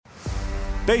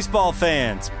Baseball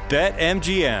fans,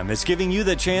 BetMGM is giving you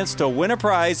the chance to win a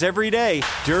prize every day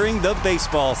during the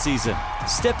baseball season.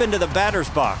 Step into the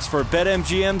batter's box for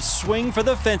BetMGM's Swing for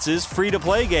the Fences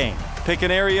free-to-play game. Pick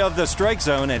an area of the strike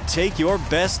zone and take your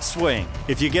best swing.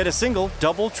 If you get a single,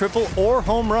 double, triple, or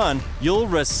home run, you'll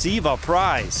receive a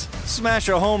prize. Smash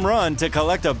a home run to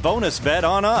collect a bonus bet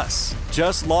on us.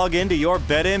 Just log into your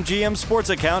BetMGM sports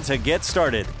account to get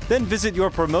started. Then visit your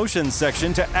promotions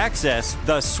section to access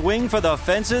the Swing for the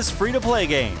Fences free-to-play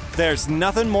game. There's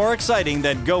nothing more exciting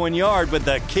than going yard with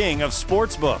the king of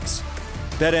sportsbooks.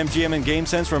 BetMGM and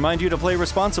GameSense remind you to play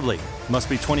responsibly. Must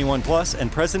be 21 plus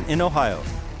and present in Ohio.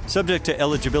 Subject to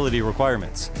eligibility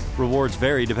requirements. Rewards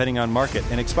vary depending on market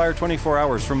and expire 24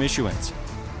 hours from issuance.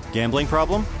 Gambling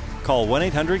problem? Call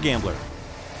 1-800-GAMBLER.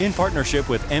 In partnership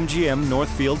with MGM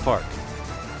Northfield Park.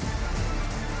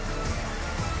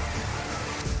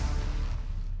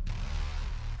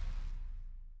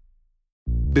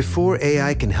 Before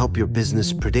AI can help your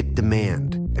business predict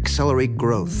demand, accelerate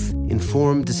growth,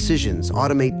 inform decisions,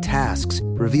 automate tasks,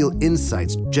 reveal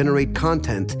insights, generate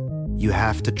content, you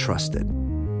have to trust it.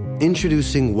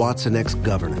 Introducing watsonx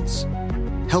Governance,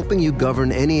 helping you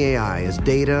govern any AI as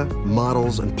data,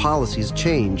 models, and policies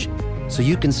change so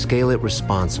you can scale it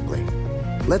responsibly.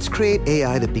 Let's create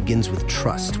AI that begins with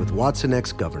trust with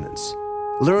watsonx Governance.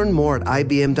 Learn more at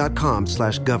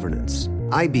ibm.com/governance.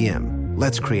 IBM,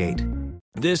 let's create.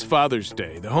 This Father's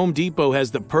Day, the Home Depot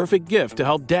has the perfect gift to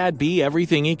help Dad be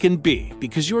everything he can be,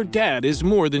 because your dad is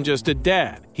more than just a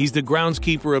dad. He's the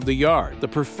groundskeeper of the yard, the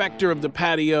perfecter of the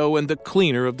patio, and the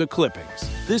cleaner of the clippings.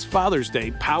 This Father's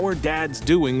Day, power Dad's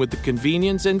doing with the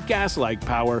convenience and gas-like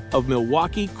power of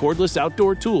Milwaukee cordless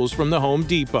outdoor tools from the Home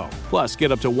Depot. Plus,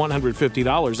 get up to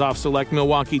 $150 off select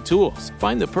Milwaukee tools.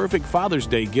 Find the perfect Father's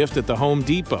Day gift at the Home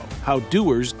Depot. How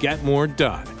doers get more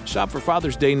done. Shop for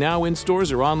Father's Day now in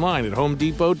stores or online at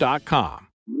homedepot.com.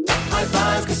 High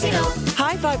Five Casino.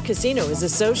 High Five Casino is a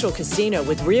social casino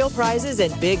with real prizes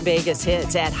and big Vegas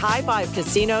hits at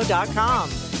highfivecasino.com.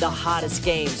 The hottest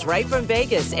games right from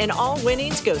Vegas, and all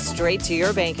winnings go straight to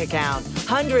your bank account.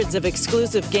 Hundreds of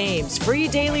exclusive games, free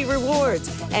daily rewards,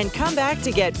 and come back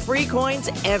to get free coins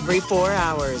every 4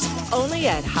 hours. Only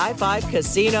at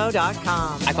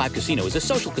highfivecasino.com. High Five Casino is a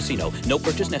social casino. No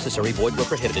purchase necessary. Void where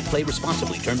prohibited. Play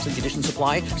responsibly. Terms and conditions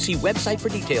apply. See website for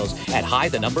details at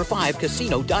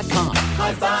high5casino.com.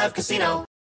 High Five Casino.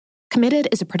 Committed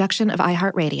is a production of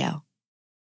iHeartRadio.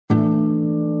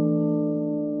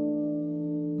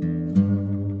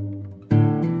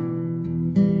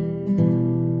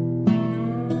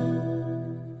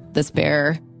 This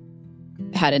bear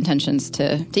had intentions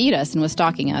to eat us and was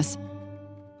stalking us.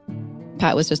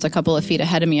 Pat was just a couple of feet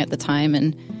ahead of me at the time,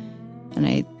 and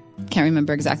I can't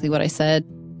remember exactly what I said.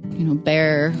 You know,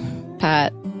 bear,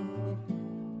 Pat.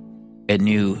 It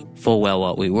knew full well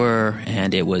what we were,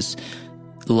 and it was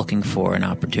looking for an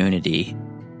opportunity.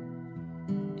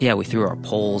 Yeah, we threw our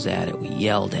poles at it. We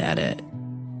yelled at it.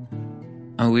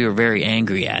 I mean, we were very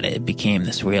angry at it. It became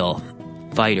this real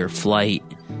fight or flight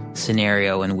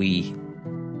scenario, and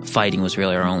fighting was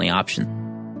really our only option.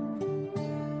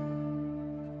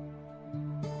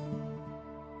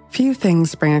 Few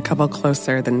things bring a couple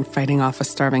closer than fighting off a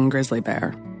starving grizzly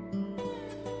bear.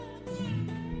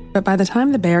 But by the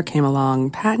time the bear came along,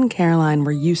 Pat and Caroline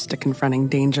were used to confronting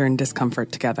danger and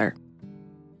discomfort together.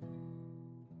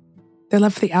 Their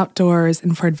love for the outdoors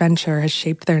and for adventure has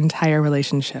shaped their entire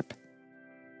relationship.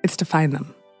 It's defined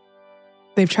them.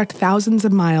 They've trekked thousands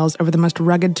of miles over the most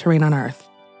rugged terrain on Earth,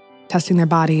 testing their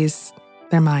bodies,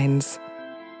 their minds,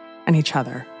 and each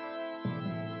other.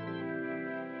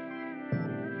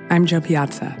 I'm Jo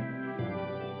Piazza.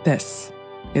 This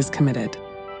is Committed.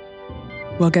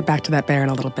 We'll get back to that bear in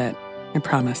a little bit, I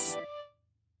promise.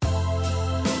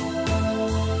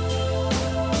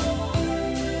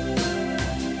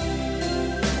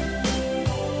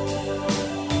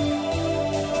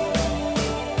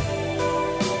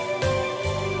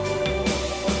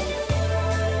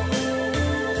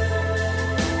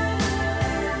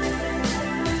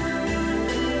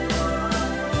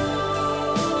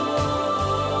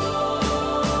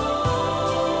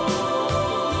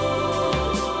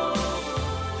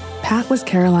 Pat was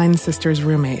Caroline's sister's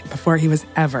roommate before he was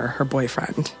ever her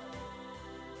boyfriend.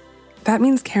 That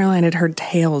means Caroline had heard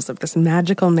tales of this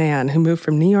magical man who moved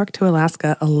from New York to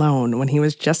Alaska alone when he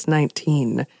was just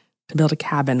 19 to build a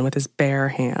cabin with his bare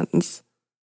hands.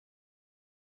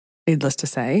 Needless to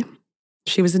say,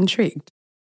 she was intrigued.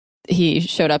 He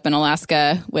showed up in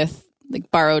Alaska with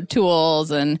borrowed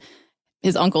tools and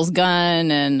his uncle's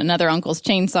gun and another uncle's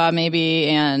chainsaw maybe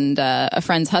and a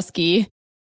friend's husky.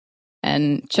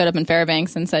 and showed up in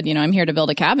Fairbanks and said, I'm here to build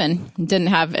a cabin. Didn't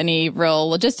have any real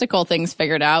logistical things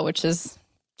figured out, which is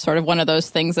sort of one of those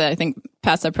things that I think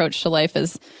Pat's approach to life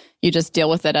is you just deal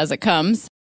with it as it comes.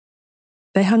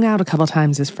 They hung out a couple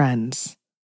times as friends.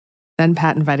 Then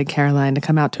Pat invited Caroline to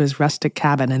come out to his rustic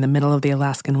cabin in the middle of the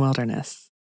Alaskan wilderness.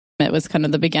 It was kind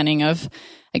of the beginning of,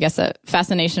 I guess, a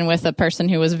fascination with a person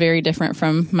who was very different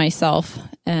from myself.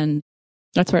 And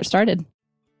that's where it started.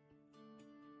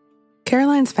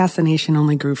 Caroline's fascination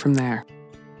only grew from there.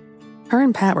 Her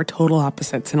and Pat were total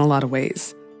opposites in a lot of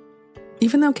ways.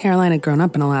 Even though Caroline had grown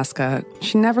up in Alaska,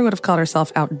 she never would have called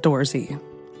herself outdoorsy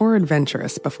or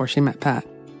adventurous before she met Pat.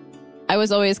 I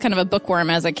was always kind of a bookworm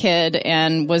as a kid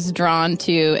and was drawn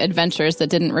to adventures that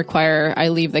didn't require I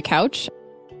leave the couch.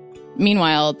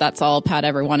 Meanwhile, that's all Pat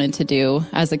ever wanted to do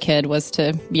as a kid was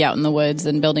to be out in the woods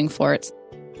and building forts.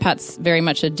 Pat's very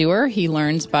much a doer. He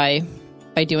learns by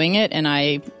doing it, and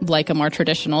I like a more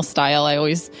traditional style. I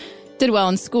always did well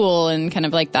in school and kind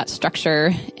of like that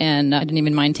structure, and I didn't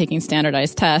even mind taking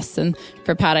standardized tests. And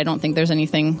for Pat, I don't think there's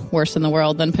anything worse in the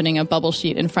world than putting a bubble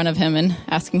sheet in front of him and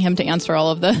asking him to answer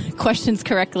all of the questions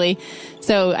correctly.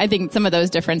 So I think some of those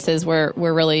differences were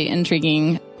really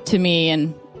intriguing to me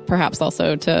and perhaps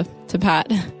also to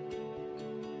Pat.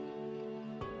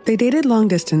 They dated long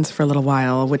distance for a little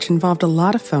while, which involved a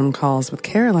lot of phone calls with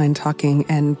Caroline talking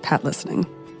and Pat listening.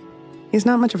 He's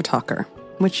not much of a talker,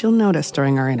 which you'll notice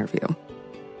during our interview.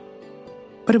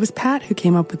 But it was Pat who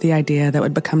came up with the idea that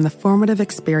would become the formative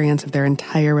experience of their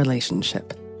entire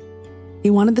relationship.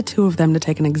 He wanted the two of them to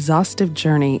take an exhaustive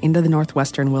journey into the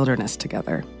northwestern wilderness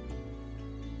together.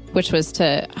 Which was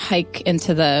to hike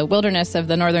into the wilderness of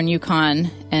the northern Yukon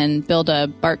and build a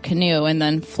bark canoe and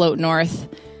then float north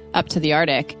up to the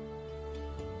Arctic.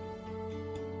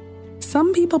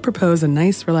 Some people propose a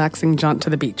nice, relaxing jaunt to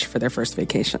the beach for their first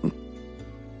vacation.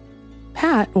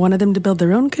 Pat wanted them to build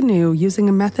their own canoe using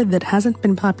a method that hasn't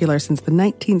been popular since the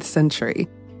 19th century.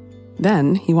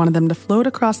 Then he wanted them to float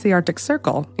across the Arctic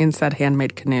Circle in said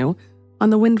handmade canoe on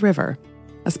the Wind River,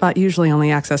 a spot usually only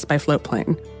accessed by float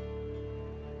plane.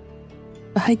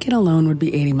 The hike in alone would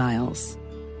be 80 miles.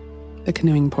 The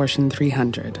canoeing portion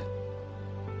 300.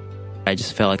 I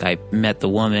just felt like I met the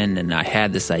woman and I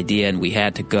had this idea and we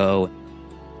had to go.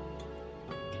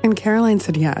 And Caroline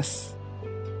said yes.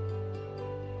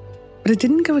 But it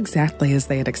didn't go exactly as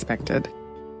they had expected.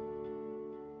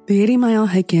 The 80-mile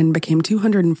hike in became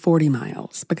 240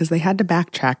 miles because they had to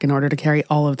backtrack in order to carry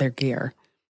all of their gear.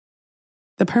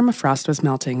 The permafrost was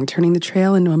melting, turning the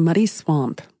trail into a muddy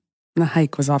swamp. The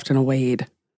hike was often a wade.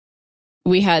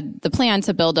 We had the plan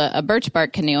to build a birch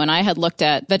bark canoe, and I had looked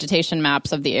at vegetation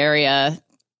maps of the area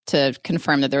to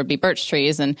confirm that there would be birch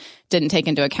trees and didn't take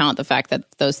into account the fact that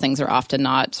those things are often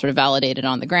not sort of validated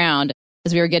on the ground.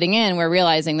 As we were getting in, we're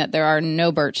realizing that there are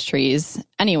no birch trees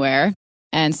anywhere,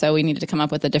 and so we needed to come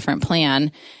up with a different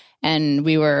plan. And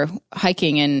we were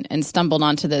hiking and stumbled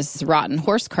onto this rotten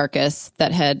horse carcass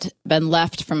that had been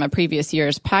left from a previous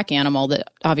year's pack animal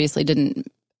that obviously didn't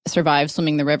survive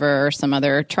swimming the river or some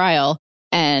other trial.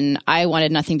 And I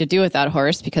wanted nothing to do with that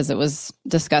horse because it was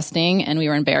disgusting and we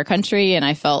were in bear country and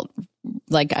I felt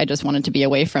like I just wanted to be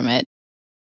away from it.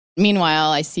 Meanwhile,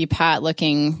 I see Pat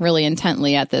looking really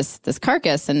intently at this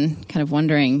carcass and kind of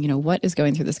wondering, what is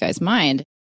going through this guy's mind?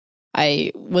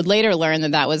 I would later learn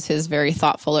that was his very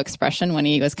thoughtful expression when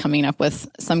he was coming up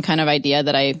with some kind of idea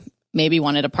that I maybe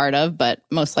wanted a part of, but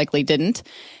most likely didn't.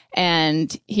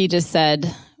 And he just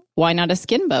said, why not a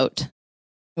skin boat?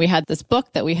 We had this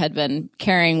book that we had been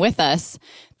carrying with us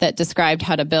that described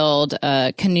how to build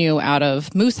a canoe out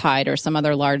of moose hide or some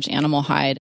other large animal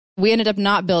hide. We ended up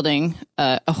not building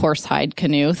a horse hide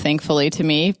canoe, thankfully to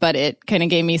me, but it kind of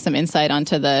gave me some insight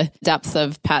onto the depths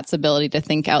of Pat's ability to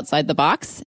think outside the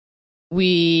box.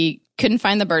 We couldn't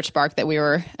find the birch bark that we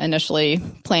were initially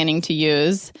planning to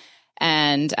use.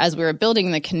 And as we were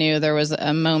building the canoe, there was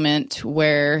a moment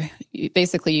where you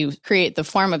create the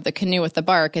form of the canoe with the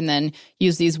bark and then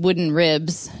use these wooden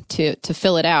ribs to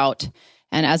fill it out.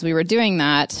 And as we were doing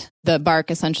that, the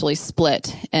bark essentially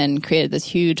split and created this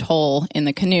huge hole in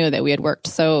the canoe that we had worked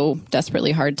so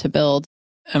desperately hard to build.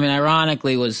 I mean,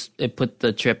 ironically, it put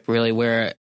the trip really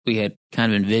where we had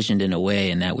kind of envisioned in a way,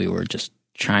 and that we were just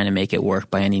trying to make it work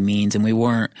by any means. And we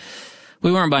weren't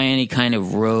by any kind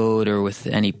of road or with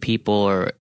any people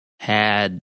or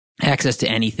had access to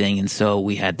anything. And so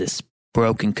we had this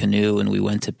broken canoe and we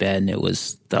went to bed and it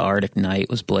was the Arctic night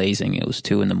was blazing. It was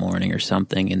 2 a.m. or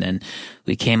something. And then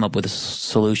we came up with a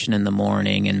solution in the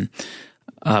morning. And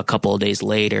a couple of days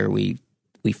later, we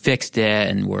fixed it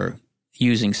and we're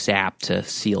using sap to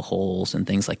seal holes and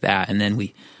things like that. And then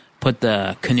we put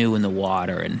the canoe in the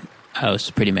water and It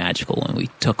was pretty magical when we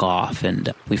took off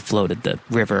and we floated the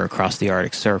river across the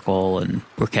Arctic Circle and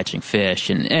we're catching fish.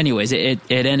 And anyways, it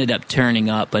ended up turning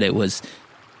up, but felt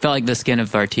like the skin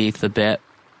of our teeth a bit.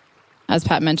 As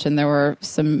Pat mentioned, there were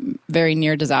some very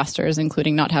near disasters,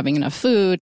 including not having enough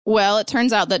food. Well, it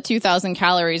turns out that 2,000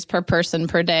 calories per person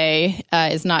per day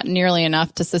is not nearly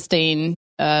enough to sustain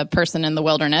a person in the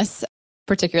wilderness,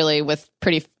 particularly with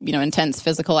pretty, intense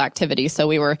physical activity. So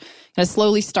we were kind of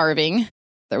slowly starving.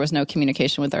 There was no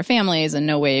communication with our families and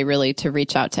no way really to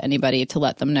reach out to anybody to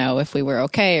let them know if we were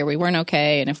okay or we weren't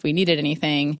okay and if we needed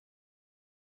anything.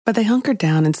 But they hunkered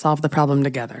down and solved the problem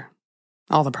together.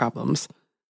 All the problems.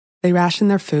 They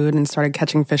rationed their food and started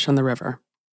catching fish on the river.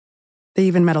 They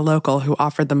even met a local who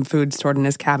offered them food stored in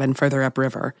his cabin further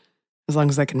upriver, as long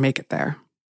as they could make it there.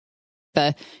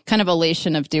 The kind of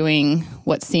elation of doing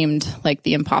what seemed like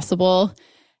the impossible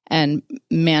and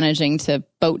managing to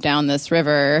boat down this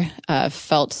river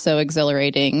felt so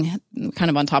exhilarating, kind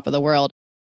of on top of the world.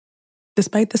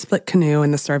 Despite the split canoe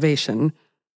and the starvation,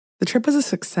 the trip was a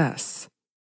success.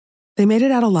 They made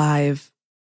it out alive,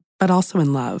 but also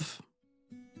in love.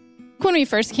 When we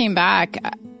first came back,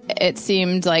 it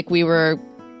seemed like we were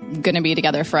going to be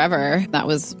together forever. That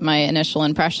was my initial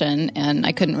impression, and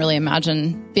I couldn't really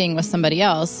imagine being with somebody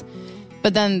else.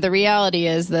 But then the reality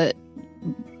is that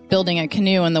building a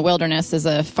canoe in the wilderness is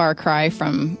a far cry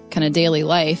from kind of daily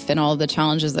life and all the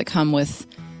challenges that come with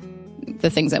the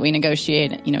things that we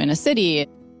negotiate, in a city.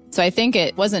 So I think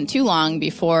it wasn't too long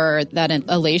before that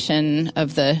elation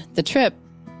of the trip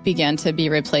began to be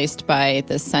replaced by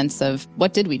this sense of,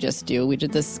 what did we just do? We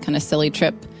did this kind of silly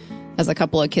trip as a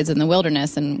couple of kids in the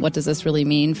wilderness, and what does this really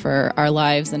mean for our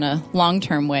lives in a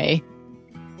long-term way?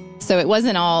 So it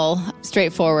wasn't all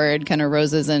straightforward, kind of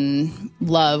roses and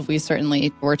love. We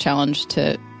certainly were challenged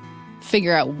to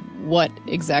figure out what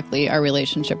exactly our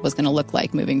relationship was going to look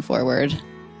like moving forward.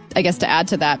 I guess to add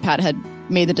to that, Pat had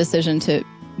made the decision to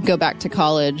go back to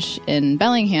college in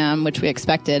Bellingham, which we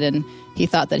expected, and he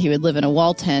thought that he would live in a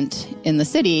wall tent in the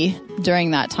city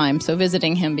during that time. So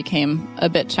visiting him became a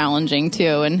bit challenging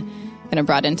too, and kind of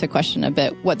brought into question a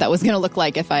bit what that was going to look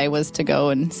like if I was to go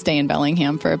and stay in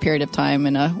Bellingham for a period of time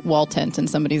in a wall tent in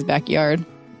somebody's backyard.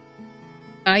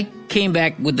 I came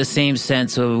back with the same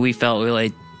sense of we felt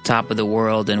really top of the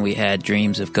world and we had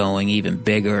dreams of going even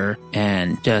bigger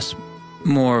and just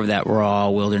more of that raw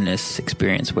wilderness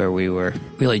experience where we were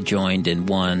really joined in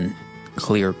one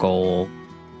clear goal.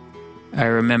 I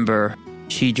remember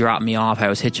she dropped me off. I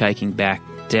was hitchhiking back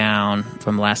down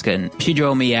from Alaska, and she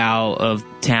drove me out of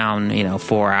town,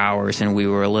 4 hours, and we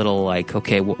were a little like,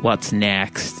 okay, what's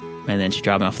next? And then she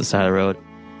dropped me off the side of the road.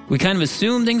 We kind of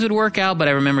assumed things would work out, but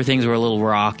I remember things were a little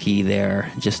rocky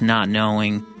there, just not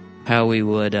knowing how we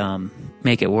would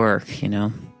make it work,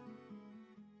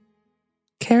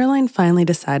 Caroline finally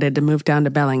decided to move down to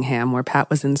Bellingham, where Pat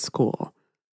was in school.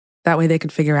 That way they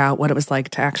could figure out what it was like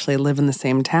to actually live in the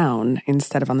same town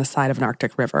instead of on the side of an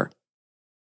Arctic river.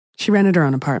 She rented her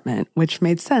own apartment, which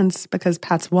made sense because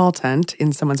Pat's wall tent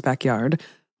in someone's backyard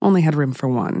only had room for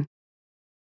one.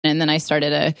 And then I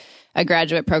started a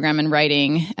graduate program in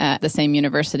writing at the same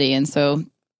university, and so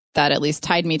that at least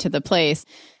tied me to the place.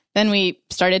 Then we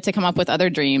started to come up with other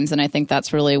dreams, and I think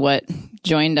that's really what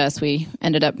joined us. We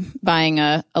ended up buying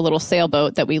a little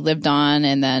sailboat that we lived on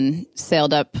and then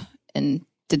sailed up and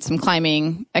did some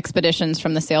climbing expeditions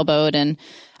from the sailboat and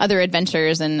other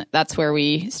adventures, and that's where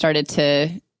we started to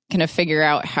kind of figure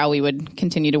out how we would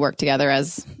continue to work together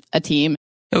as a team.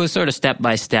 It was sort of step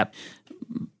by step,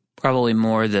 probably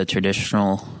more the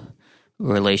traditional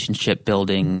relationship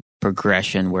building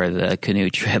progression where the canoe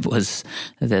trip was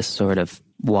this sort of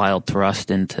wild thrust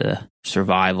into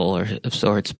survival or of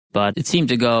sorts. But it seemed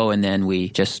to go, and then we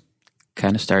just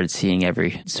kind of started seeing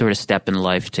every sort of step in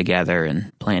life together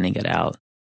and planning it out.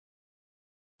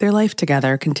 Their life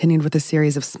together continued with a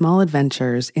series of small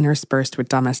adventures interspersed with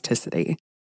domesticity.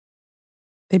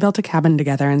 They built a cabin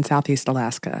together in Southeast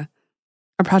Alaska,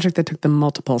 a project that took them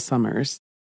multiple summers.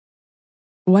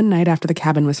 One night after the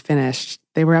cabin was finished,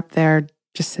 they were up there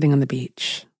just sitting on the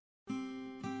beach,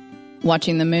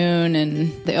 watching the moon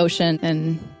and the ocean.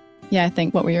 And I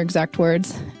think, what were your exact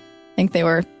words? I think they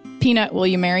were, "Peanut, will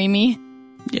you marry me?"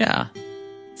 Yeah.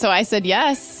 So I said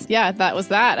yes. Yeah, that was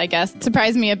that, I guess. It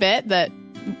surprised me a bit that,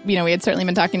 we had certainly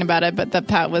been talking about it, but that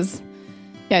Pat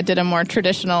did a more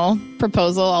traditional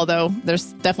proposal, although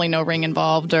there's definitely no ring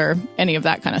involved or any of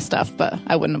that kind of stuff, but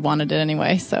I wouldn't have wanted it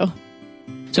anyway, So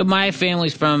my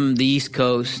family's from the East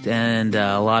Coast, and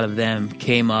a lot of them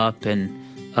came up, and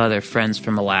other friends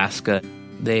from Alaska.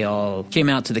 They all came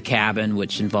out to the cabin,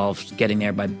 which involved getting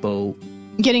there by boat.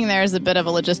 Getting there is a bit of a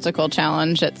logistical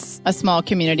challenge. It's a small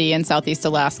community in Southeast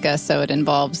Alaska, so it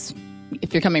involves,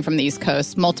 if you're coming from the East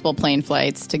Coast, multiple plane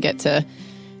flights to get to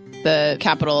the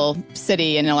capital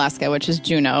city in Alaska, which is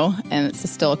Juneau, and it's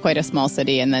still quite a small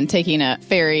city, and then taking a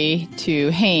ferry to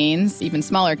Haines, even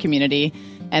smaller community,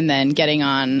 and then getting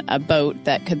on a boat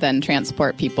that could then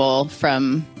transport people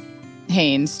from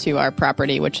Haines to our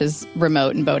property, which is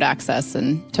remote and boat access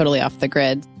and totally off the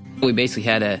grid. We basically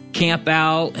had to camp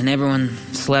out, and everyone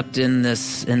slept in the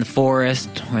forest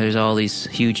where there's all these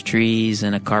huge trees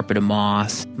and a carpet of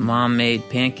moss. Mom made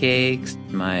pancakes.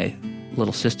 My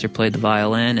little sister played the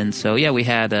violin, and so we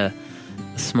had a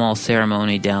small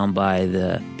ceremony down by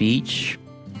the beach.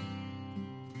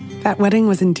 That wedding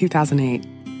was in 2008.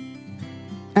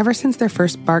 Ever since their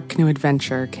first bark canoe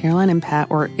adventure, Caroline and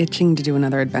Pat were itching to do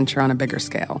another adventure on a bigger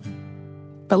scale.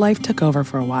 But life took over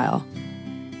for a while.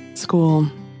 School,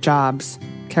 jobs,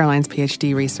 Caroline's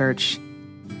PhD research.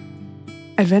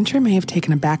 Adventure may have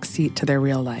taken a back seat to their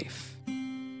real life,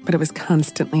 but it was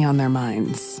constantly on their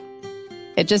minds.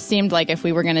 It just seemed like if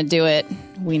we were going to do it,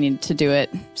 we needed to do it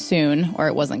soon, or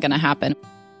it wasn't going to happen.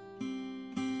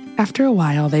 After a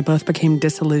while, they both became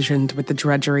disillusioned with the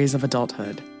drudgeries of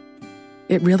adulthood.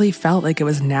 It really felt like it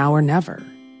was now or never.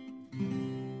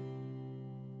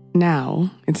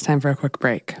 Now, it's time for a quick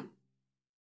break.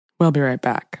 We'll be right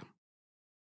back.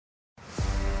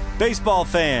 Baseball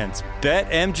fans,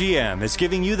 BetMGM is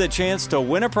giving you the chance to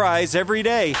win a prize every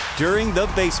day during the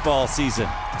baseball season.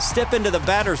 Step into the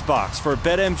batter's box for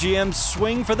BetMGM's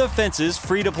Swing for the Fences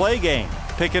free-to-play game.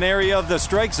 Pick an area of the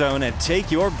strike zone and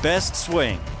take your best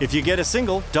swing. If you get a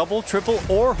single, double, triple,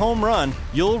 or home run,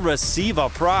 you'll receive a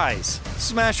prize.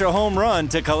 Smash a home run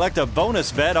to collect a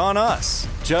bonus bet on us.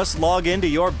 Just log into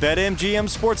your BetMGM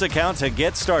sports account to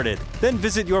get started. Then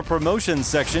visit your promotions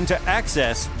section to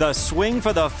access the Swing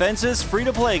for the Fences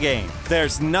free-to-play game.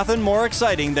 There's nothing more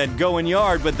exciting than going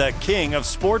yard with the king of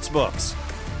sportsbooks.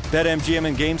 BetMGM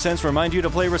and GameSense remind you to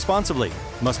play responsibly.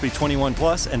 Must be 21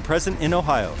 plus and present in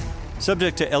Ohio.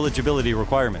 Subject to eligibility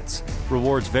requirements.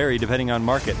 Rewards vary depending on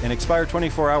market and expire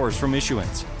 24 hours from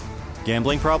issuance.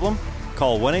 Gambling problem?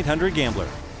 Call 1-800-GAMBLER.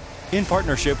 In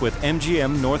partnership with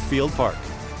MGM Northfield Park.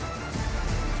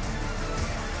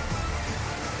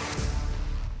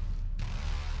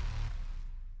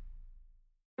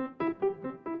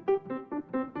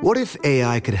 What if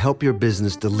AI could help your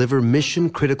business deliver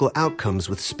mission-critical outcomes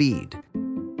with speed?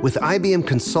 With IBM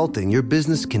Consulting, your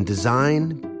business can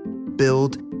design,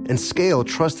 build, and scale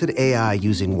trusted AI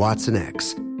using Watson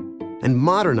X, and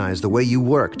modernize the way you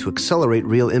work to accelerate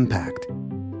real impact.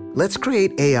 Let's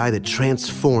create AI that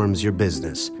transforms your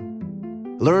business.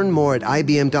 Learn more at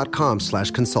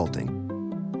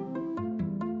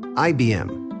ibm.com/consulting.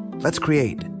 IBM. Let's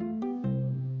create.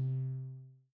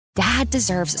 Dad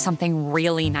deserves something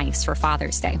really nice for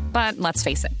Father's Day, but let's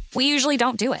face it, we usually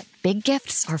don't do it. Big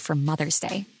gifts are for Mother's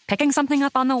Day. Picking something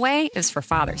up on the way is for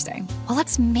Father's Day. Well,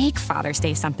 let's make Father's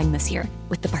Day something this year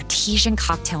with the Bartesian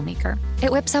Cocktail Maker. It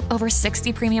whips up over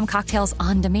 60 premium cocktails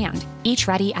on demand, each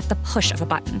ready at the push of a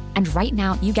button. And right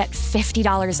now, you get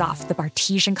 $50 off the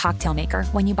Bartesian Cocktail Maker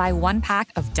when you buy one pack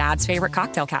of Dad's favorite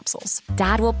cocktail capsules.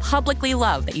 Dad will publicly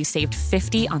love that you saved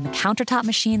 $50 on the countertop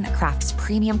machine that crafts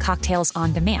premium cocktails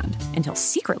on demand. And he'll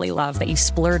secretly love that you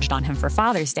splurged on him for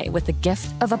Father's Day with the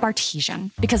gift of a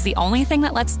Bartesian. Because the only thing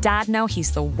that lets Dad know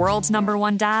he's the world's number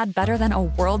one dad better than a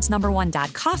world's number one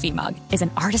dad coffee mug is an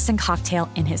artisan cocktail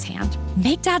in his hand.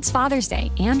 Make Dad's Father's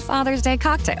Day and Father's Day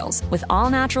cocktails with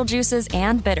all natural juices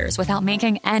and bitters without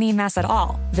making any mess at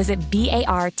all. Visit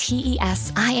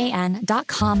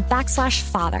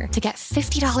BARTESIAN.com/father to get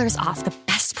 $50 off the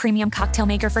best premium cocktail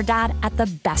maker for Dad at the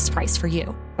best price for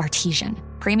you. Bartesian.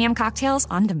 Premium cocktails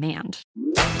on demand.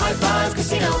 High Five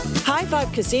Casino. High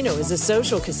Five Casino is a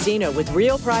social casino with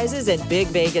real prizes and big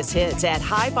Vegas hits at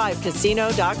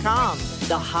highfivecasino.com.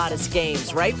 The hottest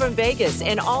games right from Vegas,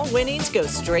 and all winnings go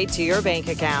straight to your bank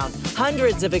account.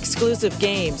 Hundreds of exclusive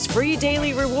games, free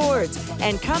daily rewards,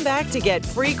 and come back to get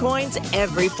free coins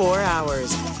every 4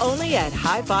 hours. Only at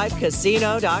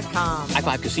highfivecasino.com. High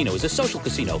Five Casino is a social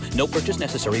casino. No purchase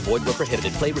necessary. Void where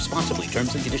prohibited. Play responsibly.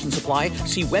 Terms and conditions apply.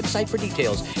 See website for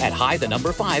details at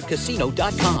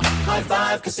high5casino.com. High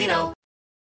Five Casino.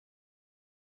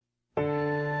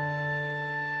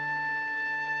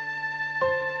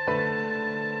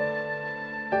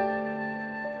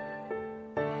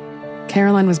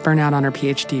 Caroline was burnt out on her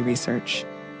PhD research.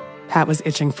 Pat was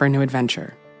itching for a new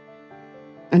adventure.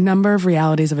 A number of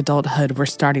realities of adulthood were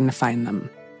starting to find them.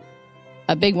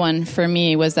 A big one for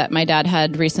me was that my dad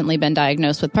had recently been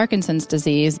diagnosed with Parkinson's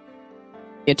disease.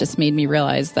 It just made me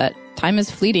realize that time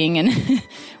is fleeting and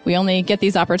we only get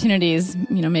these opportunities,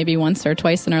 maybe once or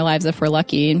twice in our lives if we're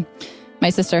lucky. My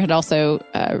sister had also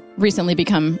recently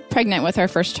become pregnant with our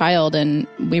first child, and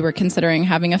we were considering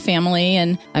having a family,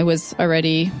 and I was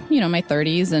already, my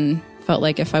 30s and felt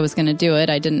like if I was going to do it,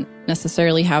 I didn't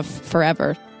necessarily have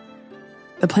forever.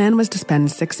 The plan was to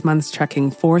spend 6 months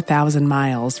trekking 4,000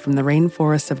 miles from the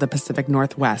rainforests of the Pacific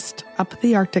Northwest up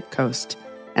the Arctic coast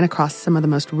and across some of the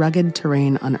most rugged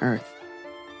terrain on Earth.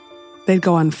 They'd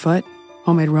go on foot,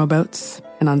 homemade rowboats,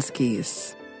 and on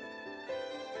skis.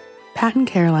 Pat and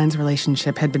Caroline's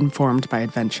relationship had been formed by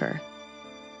adventure,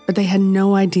 but they had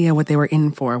no idea what they were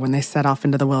in for when they set off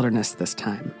into the wilderness this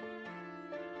time.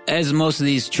 As most of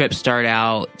these trips start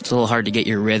out, it's a little hard to get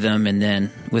your rhythm, and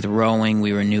then with rowing,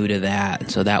 we were new to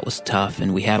that, so that was tough,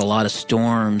 and we had a lot of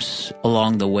storms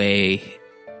along the way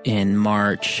in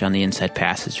March on the Inside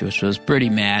Passage, which was pretty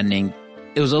maddening.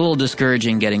 It was a little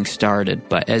discouraging getting started,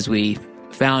 but as we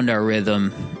found our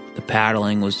rhythm, the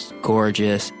paddling was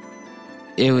gorgeous.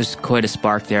 It was quite a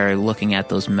spark there, looking at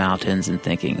those mountains and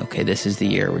thinking, okay, this is the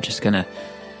year. We're just going to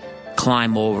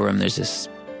climb over them. There's this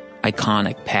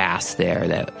iconic pass there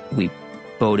that we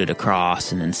boated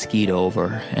across and then skied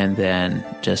over, and then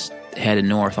just headed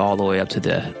north all the way up to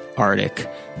the Arctic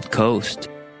coast.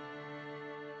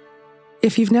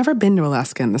 If you've never been to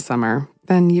Alaska in the summer,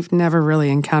 then you've never really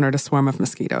encountered a swarm of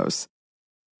mosquitoes.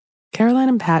 Caroline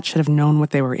and Pat should have known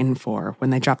what they were in for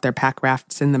when they dropped their pack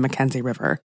rafts in the Mackenzie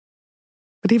River.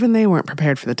 But even they weren't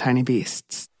prepared for the tiny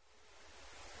beasts.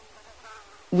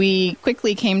 We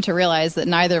quickly came to realize that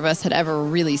neither of us had ever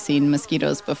really seen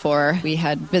mosquitoes before. We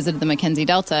had visited the Mackenzie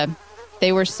Delta.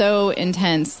 They were so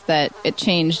intense that it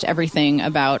changed everything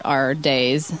about our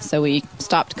days. So we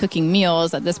stopped cooking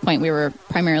meals. At this point, we were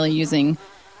primarily using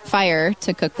fire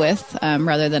to cook with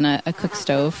rather than a cook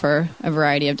stove for a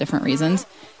variety of different reasons.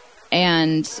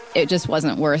 And it just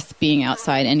wasn't worth being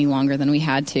outside any longer than we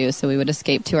had to. So we would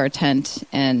escape to our tent,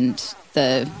 and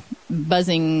the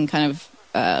buzzing kind of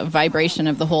vibration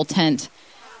of the whole tent,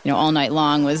 all night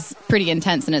long was pretty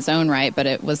intense in its own right, but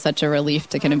it was such a relief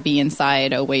to kind of be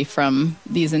inside away from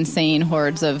these insane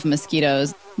hordes of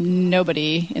mosquitoes.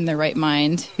 Nobody in their right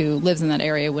mind who lives in that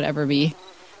area would ever be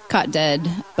caught dead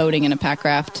boating in a pack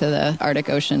raft to the Arctic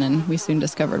Ocean, and we soon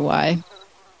discovered why.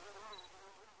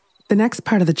 The next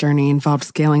part of the journey involved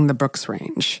scaling the Brooks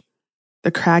Range,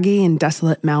 the craggy and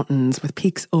desolate mountains with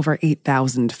peaks over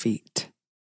 8,000 feet.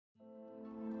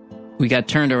 We got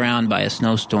turned around by a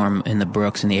snowstorm in the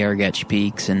Brooks and the Arrogach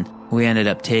Peaks, and we ended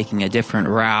up taking a different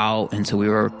route, and so we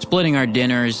were splitting our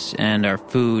dinners and our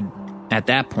food at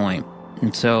that point.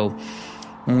 And so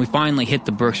when we finally hit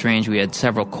the Brooks Range, we had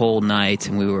several cold nights,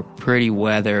 and we were pretty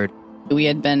weathered. We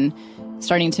had been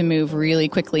starting to move really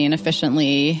quickly and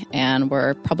efficiently, and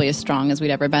were probably as strong as we'd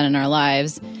ever been in our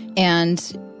lives. And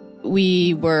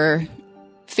we were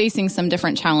facing some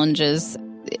different challenges,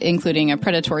 including a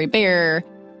predatory bear.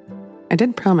 I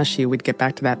did promise you we'd get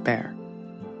back to that bear.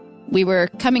 We were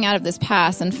coming out of this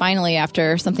pass, and finally,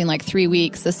 after something like 3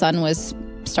 weeks, the sun was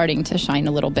starting to shine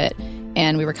a little bit,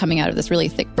 and we were coming out of this really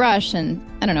thick brush, and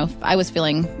I don't know, I was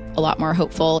feeling a lot more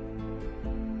hopeful.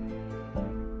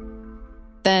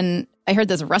 Then I heard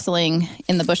this rustling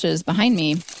in the bushes behind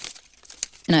me,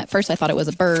 and at first I thought it was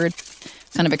a bird.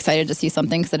 Kind of excited to see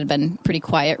something because it had been pretty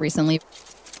quiet recently.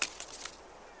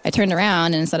 I turned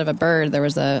around, and instead of a bird, there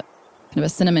was a kind of a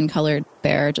cinnamon-colored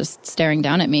bear just staring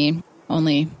down at me,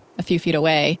 only a few feet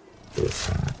away.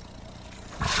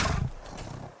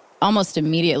 Almost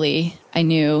immediately, I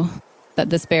knew that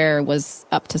this bear was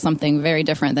up to something very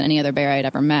different than any other bear I'd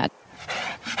ever met.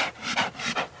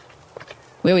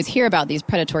 We always hear about these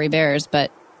predatory bears,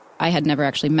 but I had never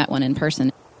actually met one in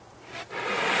person.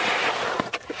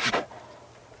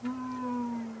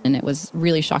 And it was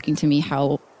really shocking to me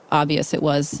how obvious it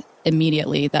was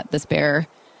immediately that this bear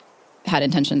had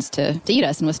intentions to eat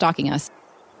us and was stalking us.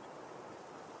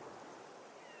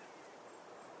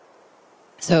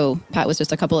 So Pat was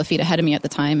just a couple of feet ahead of me at the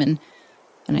time, and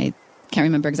I can't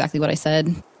remember exactly what I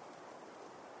said.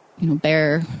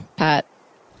 Bear, Pat.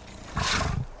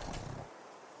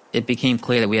 It became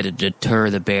clear that we had to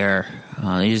deter the bear.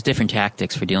 There's different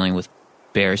tactics for dealing with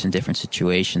bears in different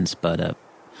situations, but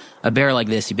a bear like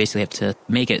this, you basically have to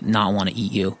make it not want to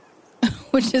eat you.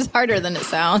 Which is harder than it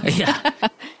sounds. Yeah.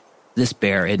 This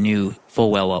bear, it knew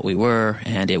full well what we were,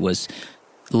 and it was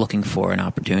looking for an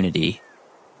opportunity.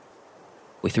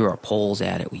 We threw our poles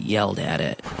at it. We yelled at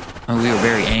it. And we were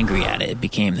very angry at it. It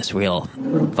became this real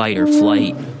fight or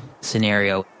flight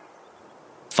scenario.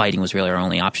 Fighting was really our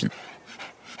only option.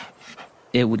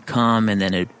 It would come, and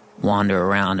then it'd wander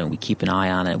around, and we'd keep an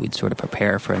eye on it. We'd sort of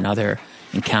prepare for another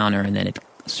encounter, and then it'd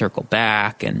circle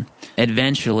back. And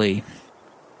eventually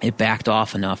it backed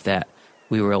off enough that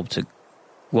we were able to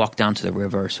walk down to the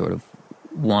river, sort of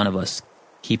one of us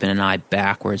keeping an eye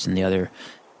backwards and the other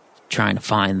trying to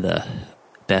find the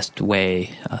best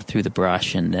way through the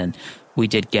brush. And then we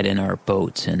did get in our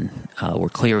boats and were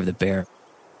clear of the bear.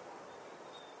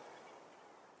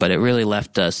 But it really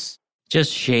left us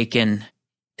just shaken.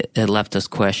 It left us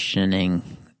questioning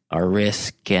our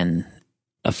risk and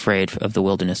afraid of the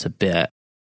wilderness a bit.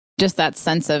 Just that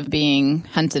sense of being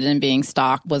hunted and being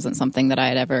stalked wasn't something that I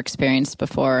had ever experienced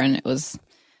before, and it was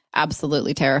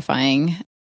absolutely terrifying.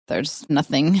 There's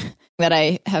nothing that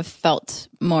I have felt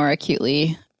more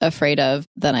acutely afraid of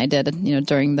than I did,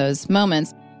 during those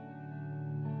moments.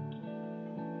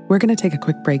 We're going to take a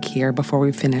quick break here before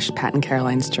we finish Pat and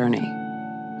Caroline's journey.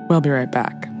 We'll be right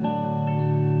back.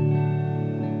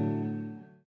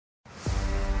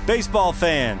 Baseball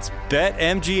fans,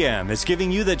 BetMGM is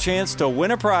giving you the chance to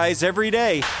win a prize every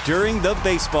day during the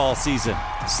baseball season.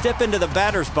 Step into the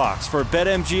batter's box for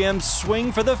BetMGM's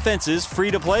Swing for the Fences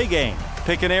free-to-play game.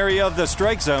 Pick an area of the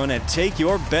strike zone and take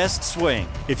your best swing.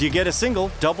 If you get a single,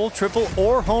 double, triple,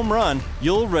 or home run,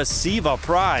 you'll receive a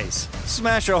prize.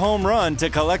 Smash a home run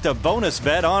to collect a bonus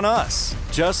bet on us.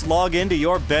 Just log into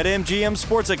your BetMGM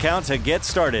sports account to get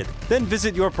started. Then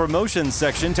visit your promotions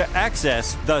section to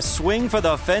access the Swing for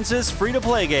the Fences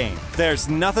free-to-play game. There's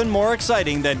nothing more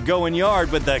exciting than going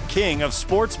yard with the king of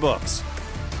sportsbooks.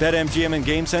 BetMGM and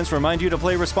GameSense remind you to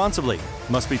play responsibly.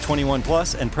 Must be 21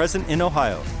 plus and present in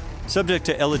Ohio. Subject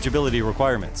to eligibility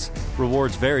requirements.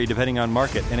 Rewards vary depending on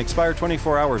market and expire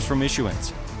 24 hours from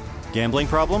issuance. Gambling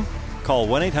problem? Call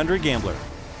 1-800-GAMBLER.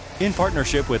 In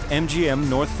partnership with MGM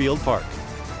Northfield Park.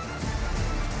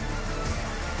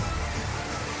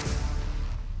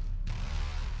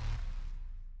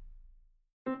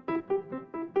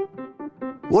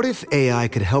 What if AI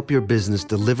could help your business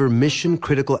deliver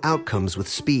mission-critical outcomes with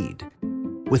speed?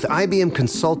 With IBM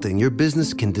Consulting, your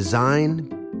business can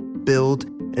design, build,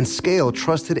 and scale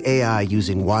trusted AI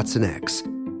using Watson X,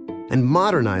 and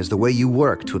modernize the way you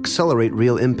work to accelerate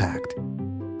real impact.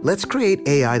 Let's create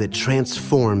AI that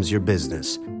transforms your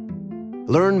business.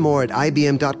 Learn more at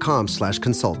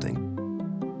ibm.com/consulting.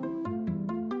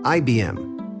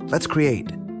 IBM. Let's create.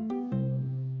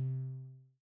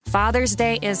 Father's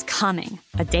Day is coming,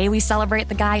 a day we celebrate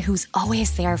the guy who's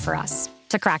always there for us.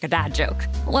 To crack a dad joke.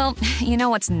 Well, you know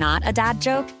what's not a dad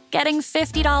joke? Getting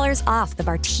 $50 off the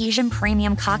Bartesian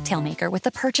Premium Cocktail Maker with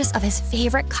the purchase of his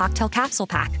favorite cocktail capsule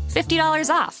pack. $50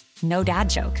 off. No dad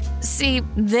joke. See,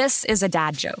 this is a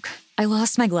dad joke. I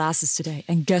lost my glasses today,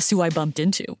 and guess who I bumped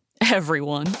into?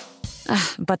 Everyone.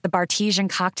 But the Bartesian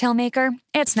Cocktail Maker,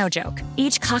 it's no joke.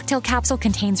 Each cocktail capsule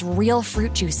contains real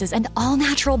fruit juices and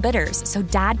all-natural bitters, so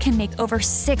Dad can make over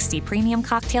 60 premium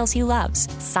cocktails he loves.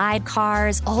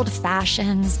 Sidecars, old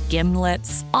fashions,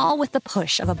 gimlets, all with the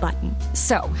push of a button.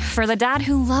 So, for the dad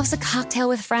who loves a cocktail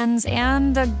with friends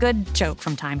and a good joke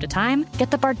from time to time, get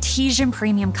the Bartesian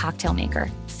Premium Cocktail Maker.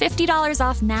 $50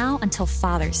 off now until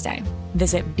Father's Day.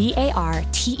 Visit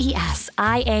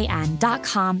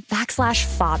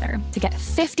BARTESIAN.com/father to get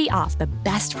 50 off the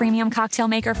best premium cocktail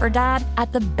maker for dad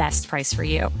at the best price for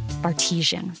you.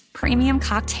 Bartesian. Premium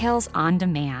cocktails on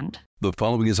demand. The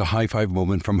following is a high five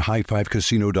moment from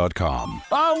highfivecasino.com.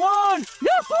 I won!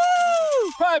 Yahoo!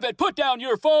 Private, put down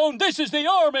your phone. This is the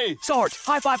Army. Sarge,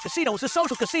 High Five Casino is a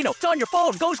social casino. It's on your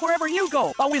phone. Goes wherever you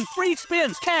go. I win free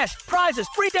spins, cash, prizes,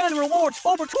 free daily rewards,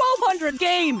 over 1,200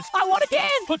 games. I won again.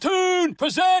 Platoon,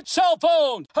 present cell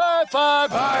phone. High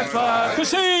Five. High Five.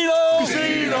 Casino.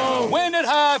 Casino. Win at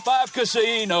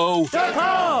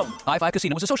highfivecasino.com. High Five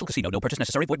Casino is a social casino. No purchase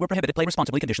necessary. Void where prohibited. Play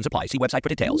responsibly. Conditions apply. See website for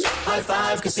details. High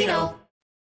Five Casino.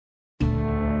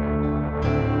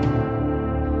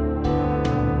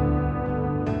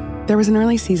 There was an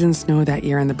early season snow that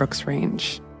year in the Brooks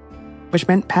Range, which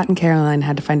meant Pat and Caroline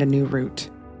had to find a new route.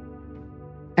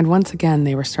 And once again,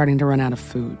 they were starting to run out of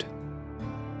food.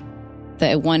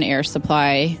 The one air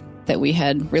supply that we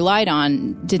had relied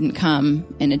on didn't come,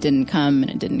 and it didn't come,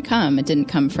 and it didn't come. It didn't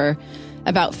come for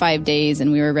about 5 days,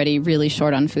 and we were already really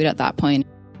short on food at that point.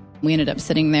 We ended up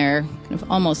sitting there kind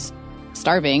of almost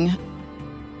starving.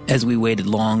 As we waited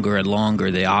longer and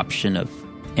longer, the option of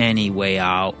any way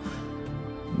out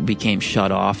became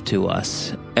shut off to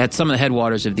us. At some of the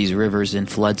headwaters of these rivers in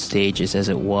flood stages as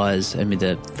it was, I mean,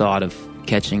 the thought of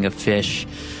catching a fish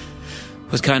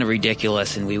was kind of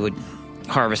ridiculous, and we would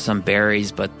harvest some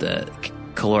berries, but the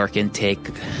caloric intake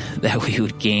that we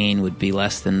would gain would be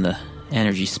less than the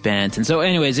energy spent. And so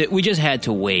anyways, we just had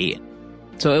to wait.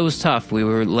 So it was tough. We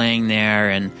were laying there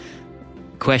and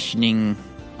questioning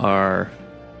our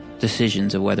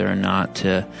decisions of whether or not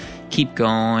to keep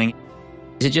going.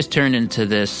 It just turned into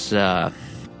this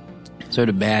sort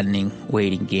of maddening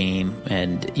waiting game,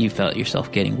 and you felt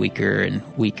yourself getting weaker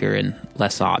and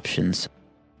less options.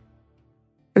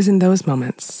 It was in those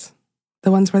moments,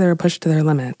 the ones where they were pushed to their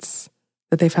limits,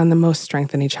 that they found the most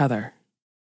strength in each other.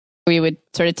 We would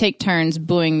sort of take turns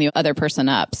booing the other person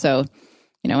up. So,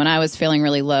 when I was feeling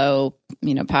really low,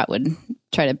 Pat would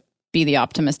try to be the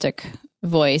optimistic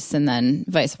voice, and then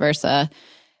vice versa.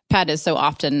 Pat is so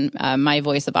often my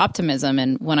voice of optimism.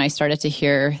 And when I started to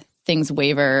hear things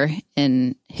waver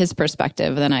in his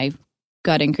perspective, then I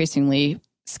got increasingly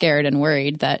scared and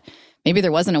worried that maybe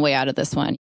there wasn't a way out of this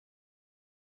one. It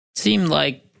seemed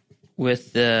like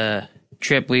with the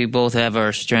trip, we both have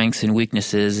our strengths and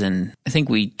weaknesses, and I think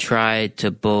we tried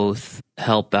to both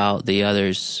help out the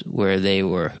others where they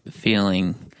were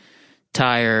feeling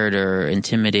tired or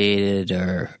intimidated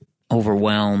or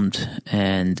overwhelmed,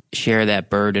 and share that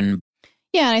burden.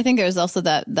 Yeah, and I think there was also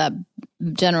that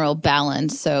general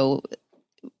balance. So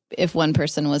if one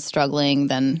person was struggling,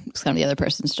 then it's kind of the other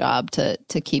person's job to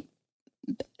keep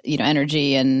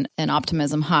energy and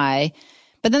optimism high.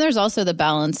 But then there's also the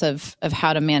balance of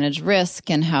how to manage risk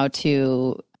and how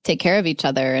to take care of each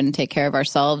other and take care of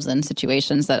ourselves in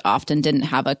situations that often didn't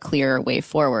have a clear way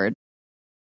forward.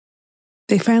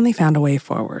 They finally found a way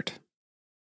forward.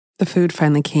 The food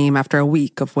finally came after a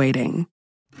week of waiting.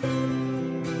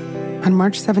 On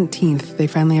March 17th, they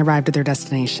finally arrived at their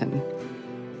destination,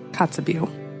 Kotzebue,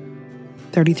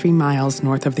 33 miles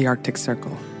north of the Arctic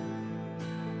Circle.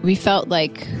 We felt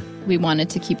like we wanted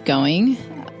to keep going,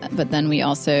 but then we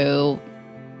also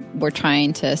were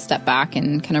trying to step back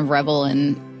and kind of revel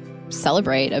and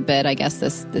celebrate a bit, I guess,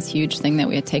 this huge thing that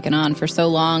we had taken on. For so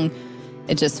long,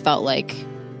 it just felt like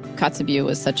Kotzebue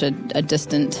was such a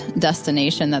distant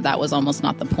destination that was almost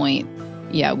not the point.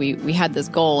 Yeah, we had this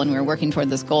goal and we were working toward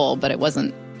this goal, but it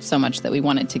wasn't so much that we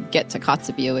wanted to get to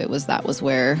Kotzebue. That was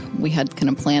where we had kind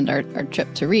of planned our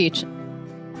trip to reach.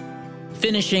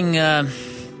 Finishing a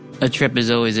trip is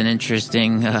always an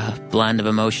interesting blend of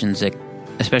emotions,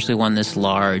 especially one this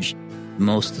large.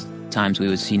 Most times we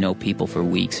would see no people for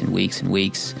weeks and weeks and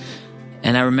weeks.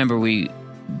 And I remember we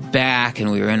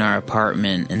were in our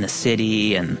apartment in the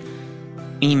city and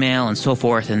email and so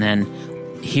forth, and then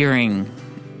hearing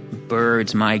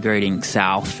birds migrating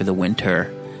south for the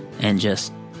winter and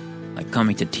just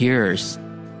coming to tears.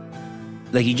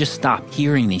 You just stop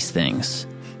hearing these things.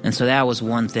 And so that was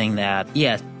one thing that,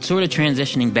 sort of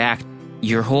transitioning back,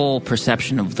 your whole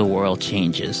perception of the world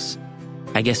changes.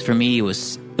 I guess for me, it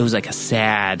was like a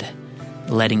sad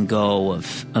letting go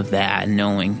of that and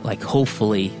knowing,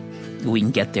 hopefully we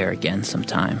can get there again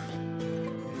sometime.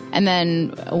 And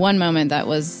then one moment that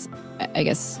was, I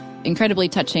guess, incredibly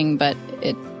touching, but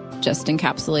it just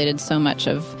encapsulated so much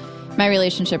of my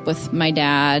relationship with my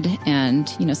dad and,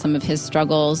 some of his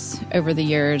struggles over the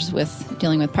years with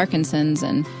dealing with Parkinson's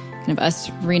and kind of us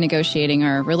renegotiating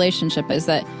our relationship, is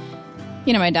that,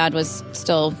 my dad was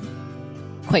still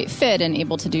quite fit and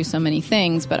able to do so many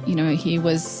things, but, he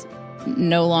was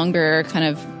no longer kind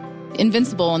of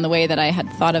invincible in the way that I had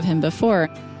thought of him before.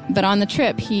 But on the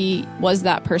trip, he was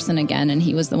that person again, and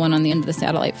he was the one on the end of the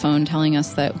satellite phone telling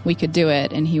us that we could do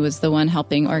it, and he was the one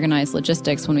helping organize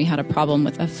logistics when we had a problem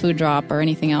with a food drop or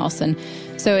anything else. And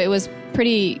so it was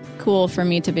pretty cool for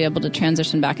me to be able to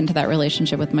transition back into that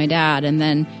relationship with my dad. And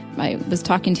then I was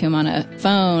talking to him on a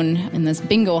phone in this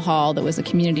bingo hall that was a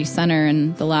community center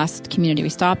in the last community we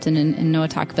stopped in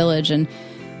Noatak Village, and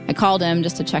I called him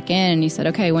just to check in, and he said,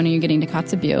 "Okay, when are you getting to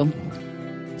Kotzebue?"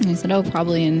 And I said,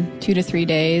 probably in 2 to 3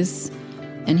 days.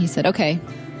 And he said, "Okay,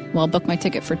 well, I'll book my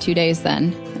ticket for 2 days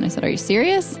then." And I said, "Are you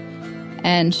serious?"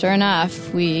 And sure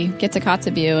enough, we get to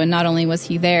Kotzebue, and not only was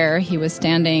he there, he was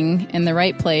standing in the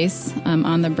right place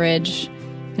on the bridge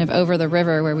kind of over the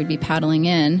river where we'd be paddling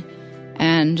in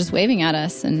and just waving at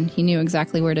us. And he knew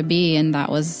exactly where to be. And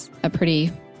that was a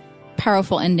pretty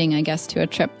powerful ending, I guess, to a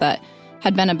trip that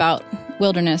had been about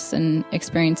wilderness and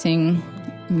experiencing,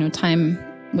 time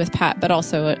with Pat, but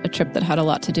also a trip that had a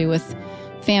lot to do with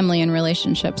family and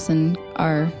relationships and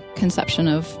our conception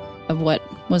of what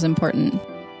was important.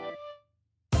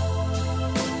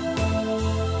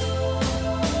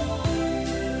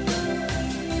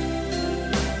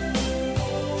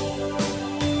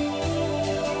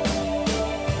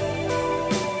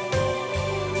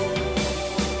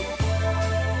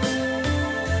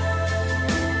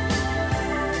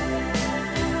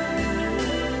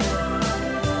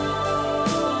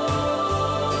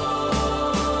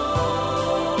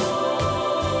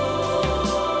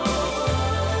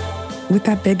 With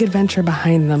that big adventure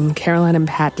behind them, Caroline and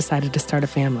Pat decided to start a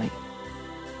family.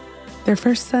 Their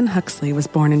first son, Huxley, was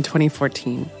born in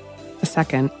 2014. The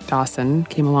second, Dawson,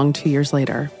 came along 2 years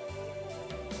later.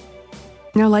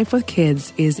 Now, life with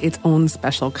kids is its own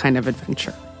special kind of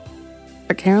adventure.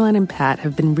 But Caroline and Pat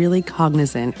have been really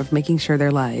cognizant of making sure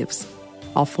their lives,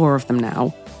 all 4 of them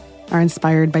now, are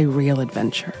inspired by real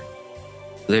adventure.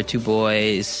 They're 2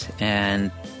 boys,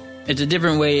 and it's a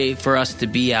different way for us to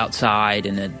be outside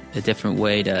and a different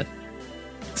way to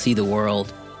see the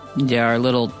world. Yeah, our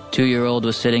little 2-year-old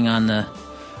was sitting on the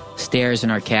stairs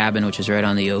in our cabin, which is right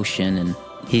on the ocean, and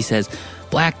he says,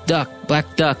 black duck,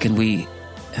 and I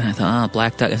thought, oh,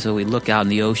 black duck. And so we look out in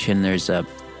the ocean, there's a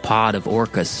pod of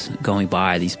orcas going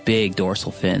by, these big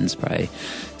dorsal fins, probably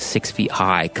 6 feet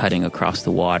high, cutting across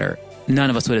the water. None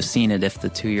of us would have seen it if the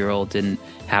 2-year-old didn't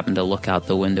happen to look out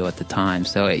the window at the time.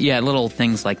 So, yeah, little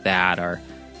things like that are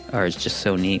just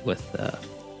so neat with the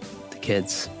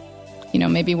kids. You know,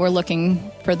 maybe we're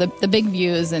looking for the big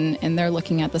views and they're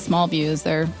looking at the small views.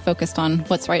 They're focused on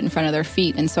what's right in front of their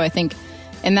feet. And so I think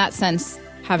in that sense,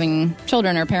 having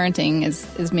children or parenting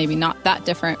is maybe not that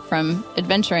different from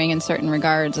adventuring in certain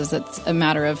regards, as it's a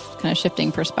matter of kind of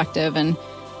shifting perspective and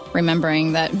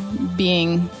remembering that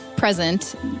being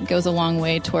present goes a long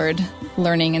way toward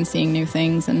learning and seeing new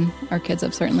things. And our kids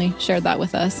have certainly shared that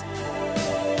with us.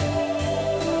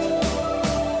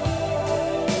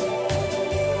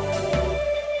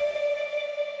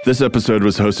 This episode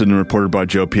was hosted and reported by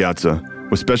Joe Piazza,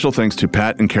 with special thanks to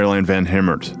Pat and Caroline Van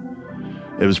Hemert.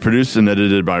 It was produced and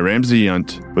edited by Ramsey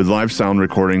Yunt, with live sound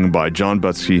recording by John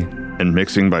Butsky and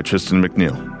mixing by Tristan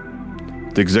McNeil.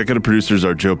 The executive producers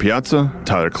are Joe Piazza,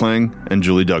 Tyler Klang, and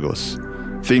Julie Douglas.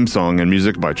 Theme song and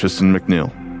music by Tristan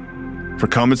McNeil. For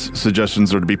comments,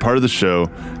 suggestions, or to be part of the show,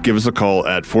 give us a call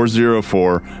at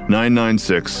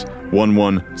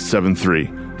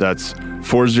 404-996-1173. That's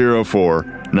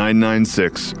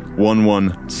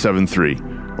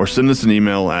 404-996-1173. Or send us an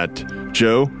email at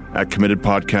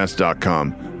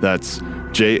joe@committedpodcast.com. That's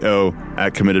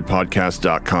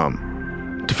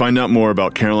JO@committedpodcast.com. To find out more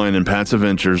about Caroline and Pat's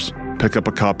adventures, pick up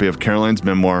a copy of Caroline's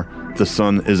memoir, The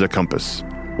Sun is a Compass,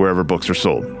 wherever books are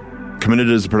sold. Committed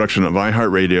is a production of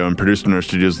iHeartRadio and produced in our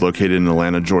studios located in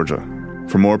Atlanta, Georgia.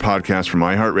 For more podcasts from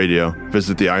iHeartRadio,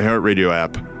 visit the iHeartRadio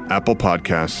app, Apple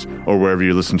Podcasts, or wherever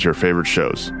you listen to your favorite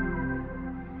shows.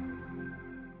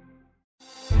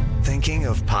 Thinking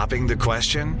of popping the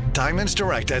question? Diamonds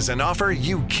Direct has an offer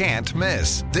you can't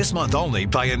miss. This month only,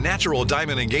 buy a natural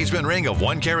diamond engagement ring of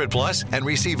 1 carat plus and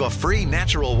receive a free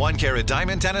natural 1 carat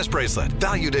diamond tennis bracelet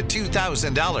valued at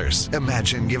 $2,000.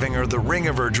 Imagine giving her the ring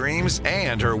of her dreams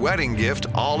and her wedding gift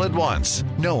all at once.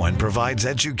 No one provides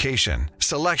education,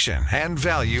 selection, and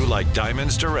value like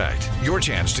Diamonds Direct. Your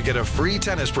chance to get a free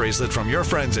tennis bracelet from your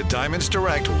friends at Diamonds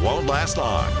Direct won't last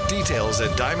long. Details at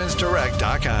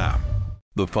diamondsdirect.com.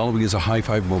 The following is a high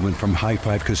five moment from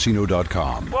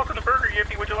highfivecasino.com. Welcome to Burger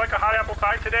Yippee. Would you like a hot apple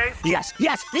pie today? Yes,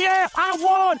 yeah, I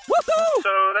won! Woohoo!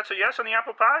 So that's a yes on the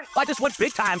apple pie? I just went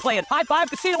big time playing High Five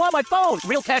Casino on my phone.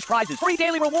 Real cash prizes, free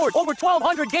daily rewards, over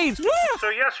 1,200 games. Yeah!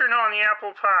 So yes or no on the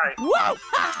apple pie? Whoa!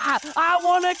 I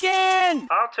won again!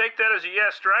 I'll take that as a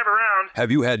yes. Drive around.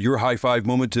 Have you had your high five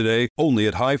moment today? Only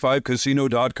at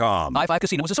highfivecasino.com. High Five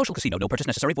Casino is a social casino. No purchase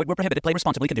necessary. Void where prohibited. Play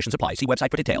responsibly. Conditions apply. See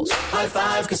website for details. High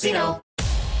Five Casino.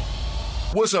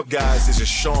 What's up, guys? This is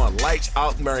Sean Lights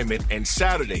Out Merriman, and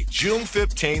Saturday, June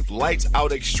 15th, Lights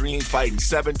Out Extreme Fighting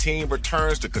 17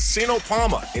 returns to Casino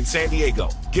Palma in San Diego.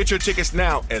 Get your tickets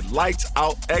now at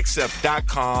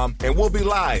lightsoutxf.com, and we'll be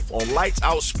live on Lights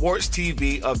Out Sports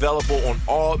TV, available on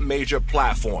all major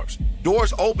platforms.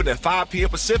 Doors open at 5 p.m.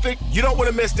 Pacific. You don't want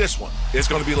to miss this one. It's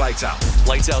going to be Lights Out.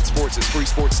 Lights Out Sports is free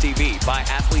sports TV by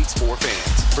athletes for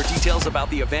fans. For details about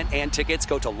the event and tickets,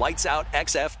 go to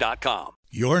lightsoutxf.com.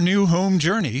 Your new home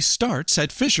journey starts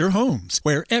at Fisher Homes,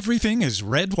 where everything is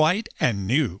red, white, and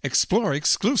new. Explore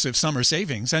exclusive summer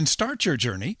savings and start your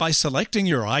journey by selecting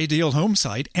your ideal home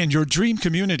site and your dream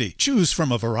community. Choose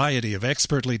from a variety of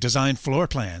expertly designed floor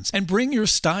plans and bring your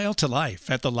style to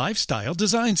life at the Lifestyle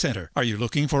Design Center. Are you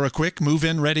looking for a quick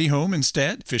move-in ready home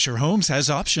instead? Fisher Homes has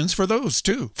options for those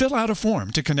too. Fill out a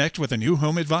form to connect with a new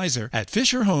home advisor at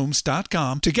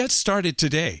fisherhomes.com to get started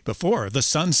today before the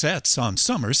sun sets on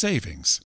summer savings.